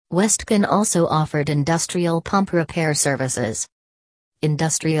Westcan also offered industrial pump repair services.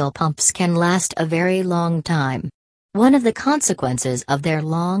 Industrial pumps can last a very long time. One of the consequences of their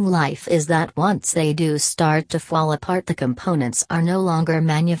long life is that once they do start to fall apart, the components are no longer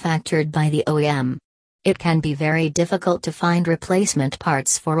manufactured by the OEM. It can be very difficult to find replacement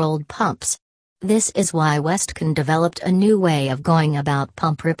parts for old pumps. This is why Westcan developed a new way of going about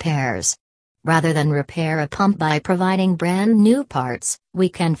pump repairs. Rather than repair a pump by providing brand new parts, we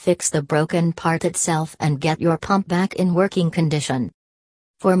can fix the broken part itself and get your pump back in working condition.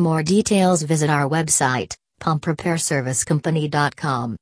 For more details, visit our website, pumprepairservicecompany.com.